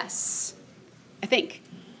 Yes, I think.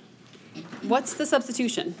 What's the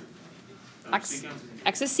substitution? X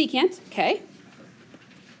is secant, okay.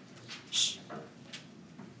 Shh.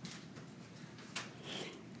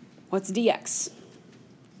 What's dx?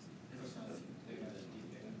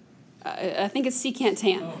 I think it's secant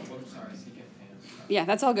tan. Oh, I'm sorry, secant tan. Yeah,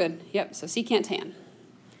 that's all good. Yep, so secant tan.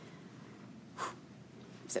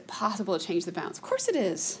 Is it possible to change the bounds? Of course it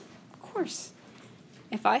is. Of course.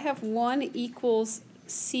 If I have 1 equals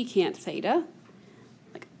secant theta,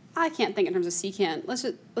 like I can't think in terms of secant. Let's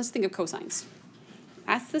think of cosines.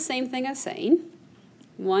 That's the same thing as saying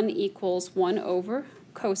 1 equals 1 over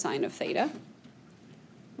cosine of theta,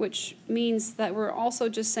 which means that we're also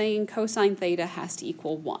just saying cosine theta has to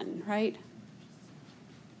equal 1, right?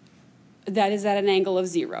 That is at an angle of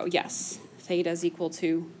 0, yes. Theta is equal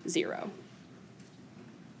to 0.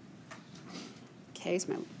 Okay,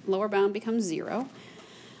 so my lower bound becomes 0.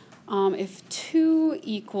 If 2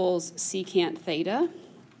 equals secant theta,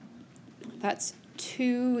 that's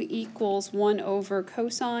 2 equals 1 over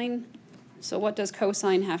cosine. So what does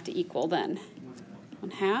cosine have to equal then?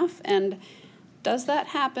 1/2. And does that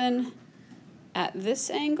happen at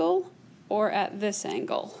this angle or at this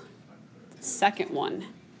angle? Second one.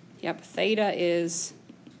 Yep, theta is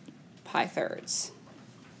pi thirds.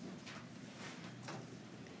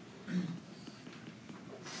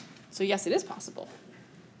 So yes, it is possible.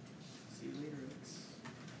 See you later, X.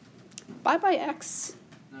 Bye-bye, X.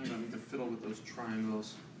 Now you don't need to fiddle with those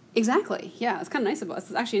triangles. Exactly. Yeah, it's kind of nice about it.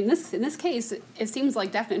 It's actually, in this case, it seems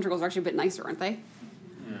like definite integrals are actually a bit nicer, aren't they?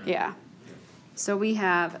 Yeah. So we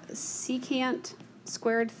have secant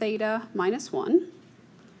squared theta minus 1,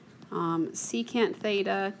 secant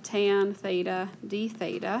theta, tan theta, d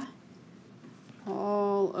theta,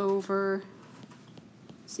 all over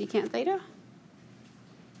secant theta.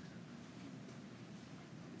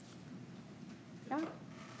 Yeah.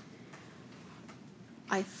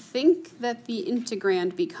 I think that the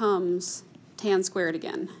integrand becomes tan squared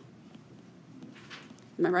again.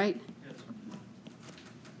 Am I right?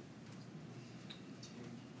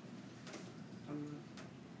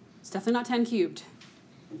 It's definitely not 10 cubed.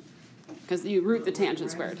 Because you root the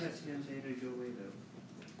tangent squared. Why does that tan theta go away though?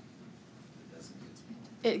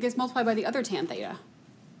 It gets multiplied by the other tan theta.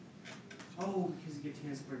 Oh, because you get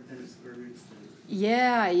tan squared, then it's square roots.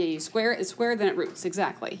 Yeah, you square it, squared, then it roots.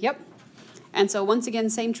 Exactly. Yep. And so once again,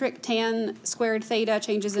 same trick. Tan squared theta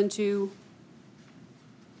changes into.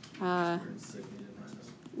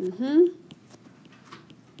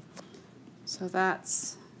 So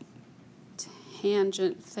that's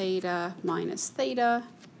tangent theta minus theta.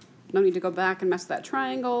 No need to go back and mess with that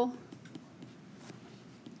triangle.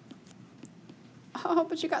 Oh,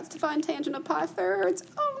 but you got to find tangent of pi thirds.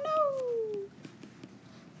 Oh no.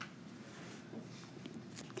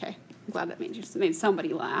 Okay, I'm glad that made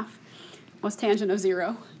somebody laugh. What's tangent of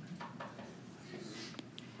 0?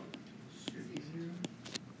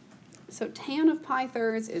 So tan of pi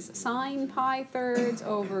thirds is sine pi thirds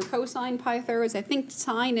over cosine pi thirds. I think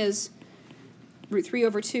sine is root 3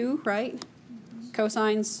 over 2, right?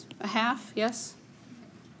 Cosine's a half, yes?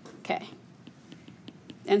 Okay.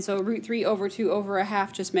 And so root 3 over 2 over a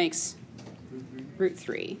half just makes root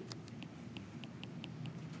 3.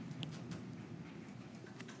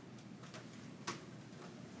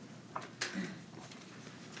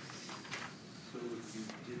 So if you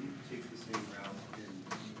didn't take the same route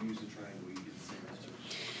and use a triangle, you get the same answer.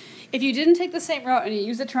 If you didn't take the same route and you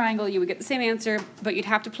use a triangle, you would get the same answer, but you'd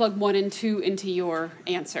have to plug 1 and 2 into your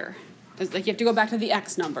answer. It's like you have to go back to the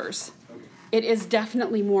x numbers. Okay. It is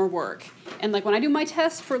definitely more work. And like when I do my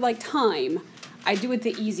test for like time, I do it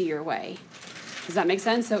the easier way. Does that make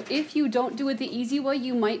sense? So if you don't do it the easy way,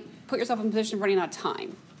 you might put yourself in a position of running out of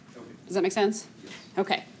time. Okay. Does that make sense? Yes.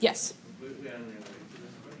 Okay, yes. Completely unrelated to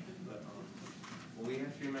this question, but will we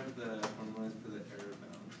have to remember the formulas for the error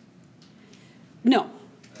bounds? No,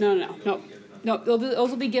 no, no, You'll no. be given on- No,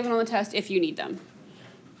 those will be given on the test if you need them.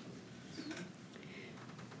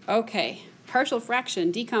 Okay, partial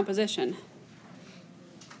fraction, decomposition.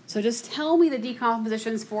 So just tell me the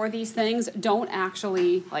decompositions for these things. Don't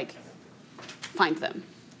actually, like, find them.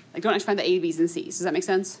 Like, don't actually find the A, B's, and C's. Does that make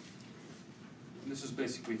sense? This is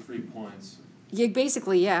basically 3 points. Yeah,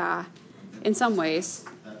 basically, yeah, in some ways.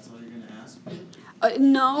 That's all you're gonna ask?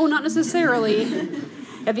 No, not necessarily.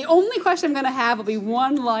 Yeah, the only question I'm going to have will be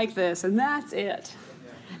one like this, and that's it.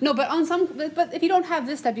 No, but on some, but if you don't have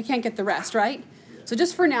this step, you can't get the rest, right? So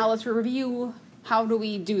just for now, let's review how do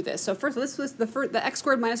we do this. So first, this was the x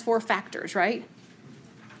squared minus 4 factors, right?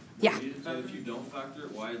 Yeah. So if you don't factor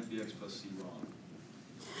it, why is bx plus c wrong?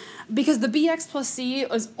 Because the bx plus c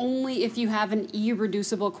is only if you have an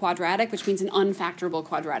irreducible quadratic, which means an unfactorable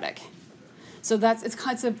quadratic. So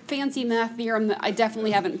it's a fancy math theorem that I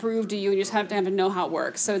definitely haven't proved to you, and you just have to know how it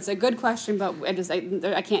works. So it's a good question, but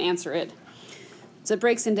I can't answer it. So it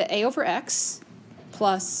breaks into a over x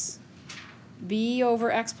plus b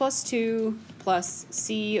over x plus 2 plus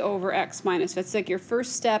c over x minus. That's like your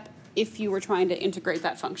first step if you were trying to integrate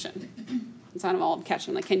that function. That's not all I'm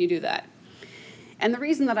catching, like, can you do that? And the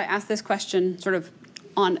reason that I asked this question sort of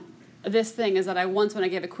on this thing is that I once, when I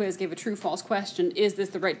gave a quiz, gave a true-false question, is this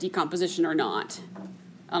the right decomposition or not,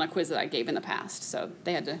 on a quiz that I gave in the past. So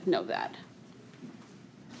they had to know that.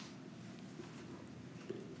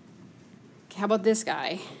 Okay, how about this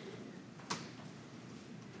guy?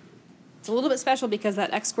 It's a little bit special because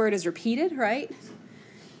that x squared is repeated, right?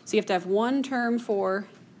 So you have to have one term for,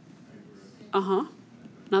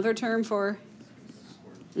 another term for,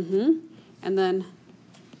 and then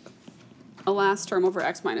a last term over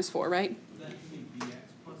x minus 4, right?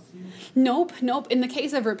 Nope. In the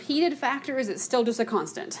case of repeated factors, it's still just a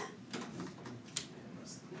constant.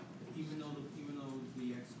 Even though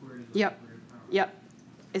the x squared is Yep. Yep.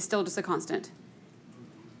 It's still just a constant.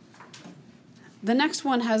 The next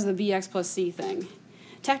one has the bx plus c thing.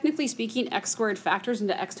 Technically speaking, x squared factors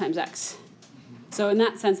into x times x. So in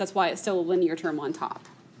that sense, that's why it's still a linear term on top.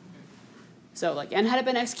 So like, and had it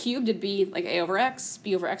been x cubed, it'd be like a over x,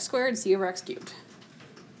 b over x squared, c over x cubed.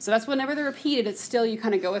 So that's whenever they're repeated, it's still, you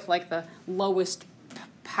kind of go with like the lowest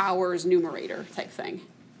powers numerator type thing.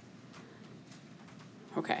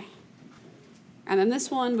 Okay. And then this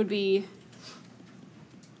one would be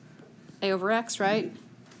a over x, right?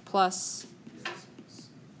 Plus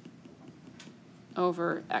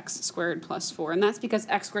over x squared plus 4. And that's because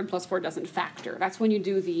x squared plus 4 doesn't factor. That's when you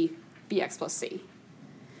do the bx plus c.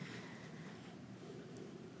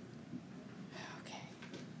 Okay.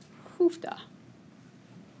 Hoofda.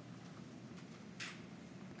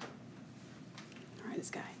 All right, this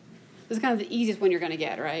guy. This is kind of the easiest one you're going to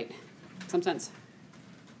get, right? In some sense.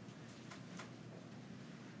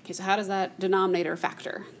 Okay, so how does that denominator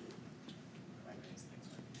factor?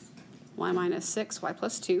 Y minus 6, y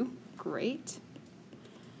plus 2. Great.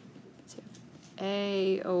 So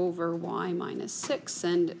a over y minus 6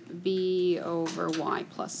 and b over y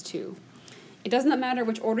plus 2. It does not matter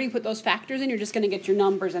which order you put those factors in, you're just going to get your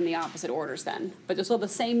numbers in the opposite orders then. But you'll still have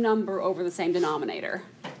the same number over the same denominator.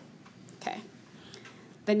 Okay.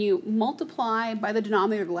 Then you multiply by the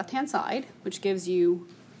denominator of the left-hand side, which gives you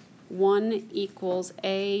 1 equals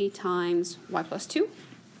a times y plus 2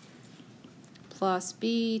 plus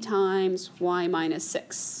b times y minus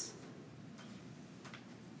 6.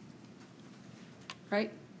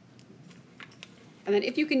 Right? And then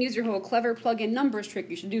if you can use your whole clever plug-in numbers trick,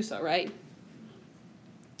 you should do so, right?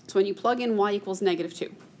 So when you plug in y equals negative 2,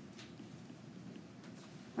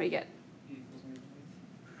 what do you get?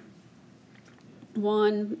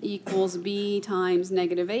 1 equals b times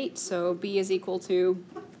negative 8, so b is equal to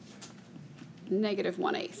negative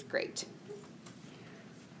 1/8. Great.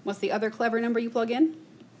 What's the other clever number you plug in?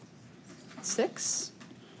 6.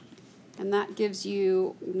 And that gives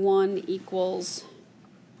you 1 equals,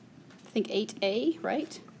 I think, 8a,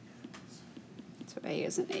 right? So a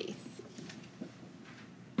is an eighth.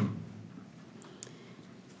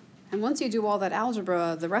 And once you do all that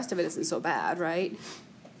algebra, the rest of it isn't so bad, right?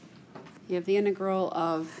 You have the integral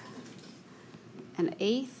of an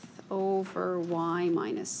eighth over y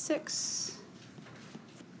minus 6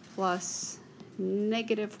 plus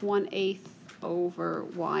negative 1/8 over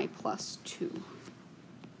y plus 2.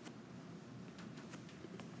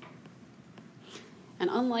 And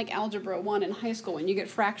unlike Algebra 1 in high school, when you get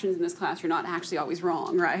fractions in this class, you're not actually always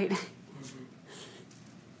wrong, right?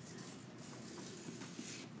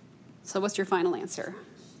 So what's your final answer?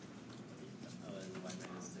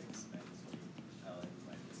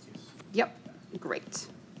 Yep, great.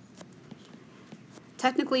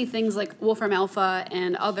 Technically, things like Wolfram Alpha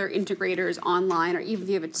and other integrators online, or even if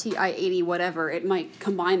you have a TI-80, whatever, it might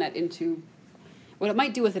combine that into, what it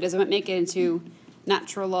might do with it is it might make it into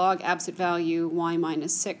natural log absolute value y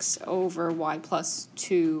minus 6 over y plus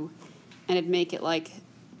 2, and it'd make it like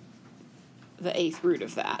the 8th root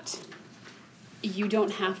of that. You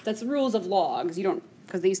don't have, that's the rules of logs. You don't,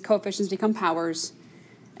 because these coefficients become powers,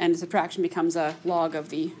 and subtraction becomes a log of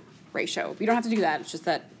the ratio. You don't have to do that. It's just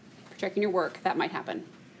that for checking your work, that might happen.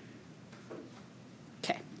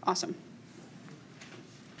 Okay, awesome.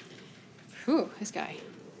 Whew, this guy.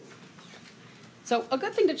 So a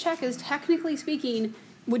good thing to check is, technically speaking,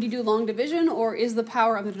 would you do long division, or is the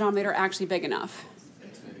power of the denominator actually big enough?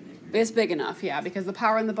 It's big enough, yeah, because the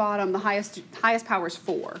power in the bottom, the highest power is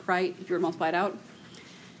 4, right? If you were to multiply it out.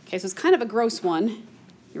 Okay, so it's kind of a gross one.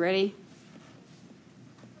 You ready?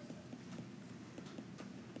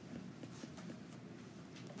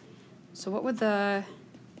 So what would the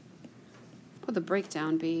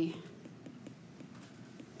breakdown be?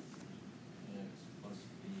 X plus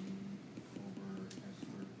b over x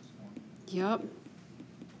squared plus 1 Yep.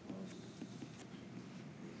 plus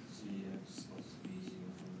cx plus b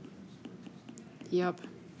over x Yep.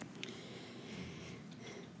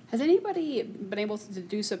 Has anybody been able to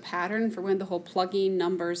deduce a pattern for when the whole plugging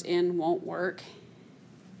numbers in won't work?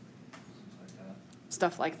 Like that.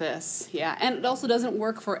 Stuff like this, yeah. And it also doesn't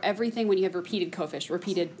work for everything when you have repeated coefficients,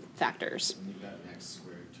 repeated factors. When you've got an x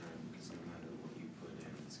squared term, because no matter what you put in,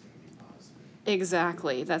 it's going to be positive.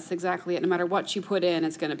 Exactly, that's exactly it. No matter what you put in,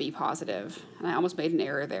 it's going to be positive. And I almost made an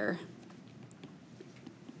error there.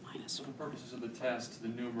 So for purposes of the test, the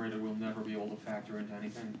numerator will never be able to factor into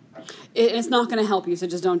anything. It's not going to help you, so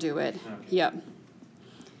just don't do it. Okay. Yep.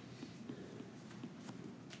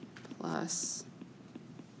 Plus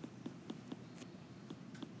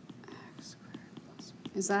x squared plus.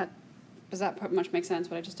 Does that pretty much make sense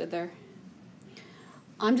what I just did there?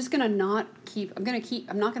 I'm just going to not keep, I'm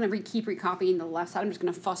not going to keep recopying the left side. I'm just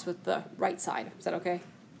going to fuss with the right side. Is that okay?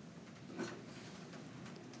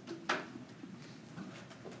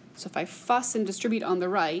 So if I fuss and distribute on the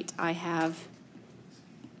right, I have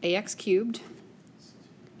ax cubed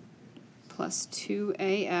plus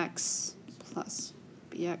 2ax plus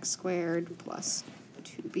bx squared plus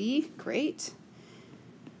 2b, great,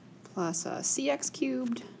 plus cx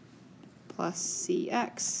cubed plus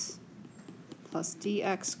cx plus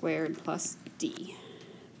dx squared plus d.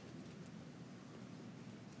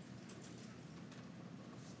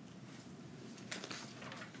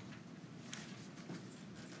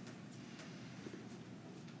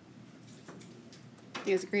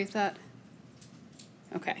 You guys agree with that?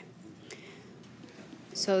 Okay.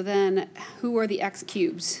 So then, who are the x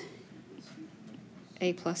cubes?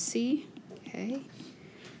 A plus c, okay.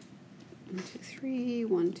 1, 2, 3,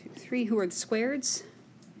 1, 2, 3. Who are the squareds?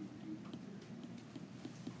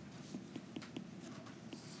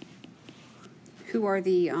 Who are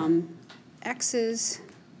the x's?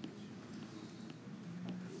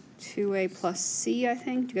 2a plus c, I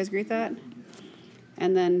think. Do you guys agree with that?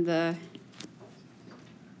 And then the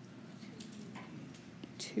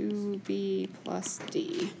 2b plus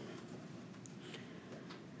d.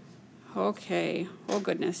 Okay, oh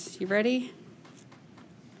goodness, you ready?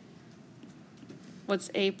 What's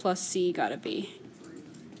a plus c gotta be?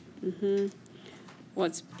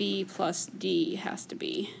 What's b plus d has to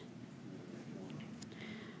be?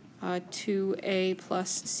 2a plus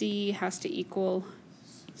c has to equal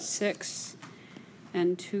 6,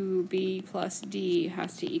 and 2b plus d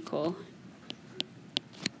has to equal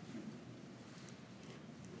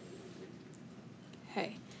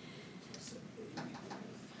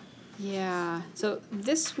yeah, so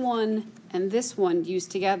this one and this one used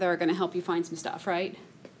together are going to help you find some stuff, right?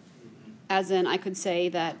 As in, I could say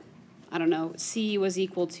that, I don't know, c was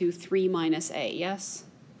equal to 3 minus a, yes?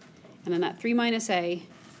 And then that 3 minus a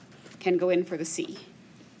can go in for the c.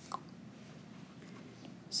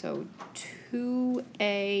 So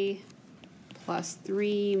 2a plus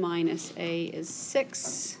 3 minus a is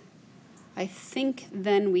 6. I think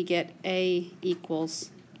then we get a equals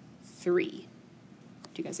 3.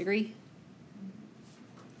 Do you guys agree?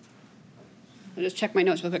 I'll just check my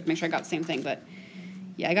notes real quick to make sure I got the same thing, but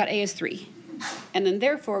yeah, I got a as 3. And then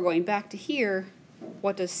therefore, going back to here,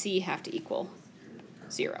 what does c have to equal?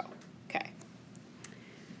 0. Okay.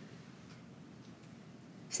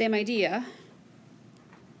 Same idea.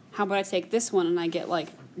 How about I take this one and I get like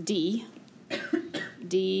d.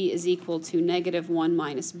 D is equal to -1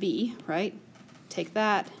 minus b, right? Take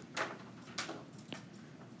that,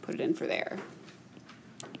 put it in for there.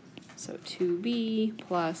 So 2b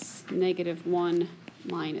plus -1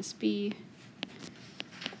 minus b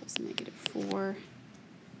plus -4.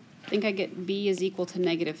 I think I get b is equal to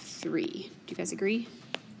 -3. Do you guys agree?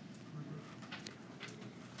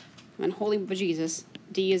 And holy bejesus,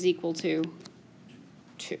 d is equal to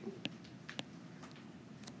 2.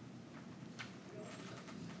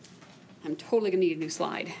 I'm totally going to need a new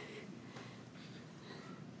slide.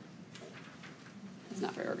 It's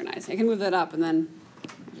not very organized. I can move that up and then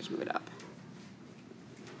I'll just move it up.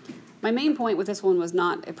 My main point with this one was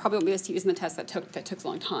not, it probably won't be as tedious in the test that took a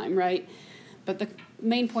long time, right? But the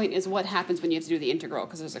main point is what happens when you have to do the integral,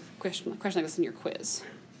 because there's a question like this in your quiz.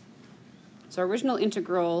 So original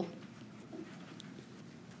integral,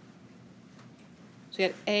 so we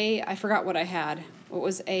had a, I forgot what I had. What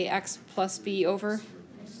was ax plus b over?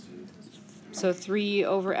 So 3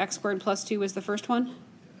 over x squared plus 2 was the first one?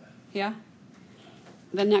 Yeah?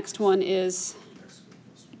 The next one is,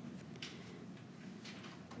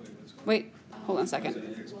 wait, hold on a second.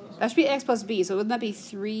 That should be x plus b, so wouldn't that be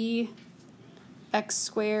 3x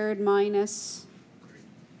squared minus,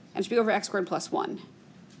 and it should be over x squared plus 1.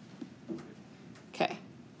 Okay.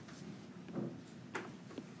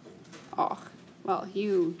 Oh, well,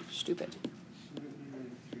 you stupid. Shouldn't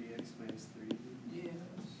it be like 3x minus 3? Yes.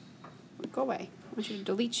 Go away. I want you to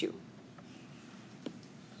delete you.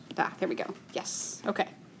 Ah, there we go. Yes. Okay.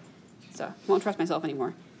 So I won't trust myself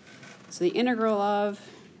anymore. So the integral of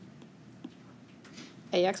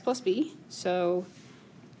ax plus b, so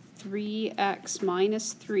 3x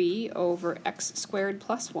minus 3 over x squared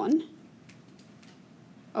plus 1.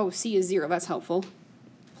 Oh, c is 0, that's helpful.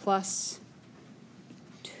 Plus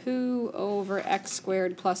 2 over x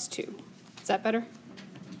squared plus 2. Is that better?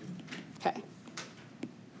 Okay.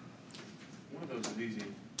 One of those is easy.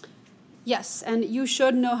 Yes, and you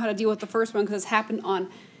should know how to deal with the first one because it's happened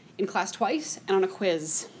in class twice and on a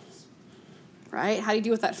quiz. Right? How do you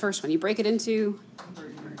deal with that first one? You break it into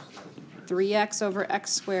 3x over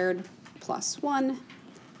x squared plus 1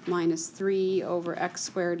 minus 3 over x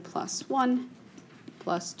squared plus 1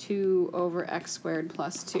 plus 2 over x squared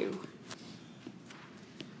plus 2. Okay,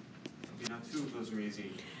 now two of those are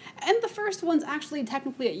easy. And the first one's actually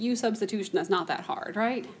technically a u substitution that's not that hard,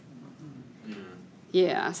 right? Yeah.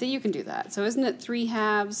 Yeah, so you can do that. So isn't it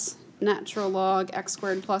 3/2 natural log x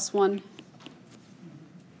squared plus 1?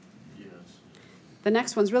 Yes. The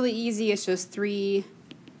next one's really easy. It's just 3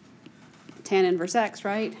 tan inverse x,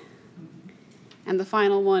 right? And the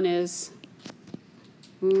final one is,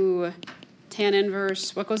 tan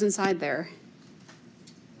inverse, what goes inside there?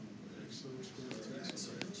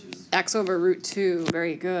 X over root 2,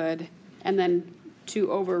 very good. And then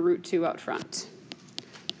 2 over root 2 out front,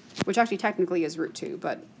 which actually technically is root 2,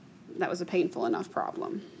 but that was a painful enough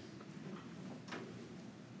problem.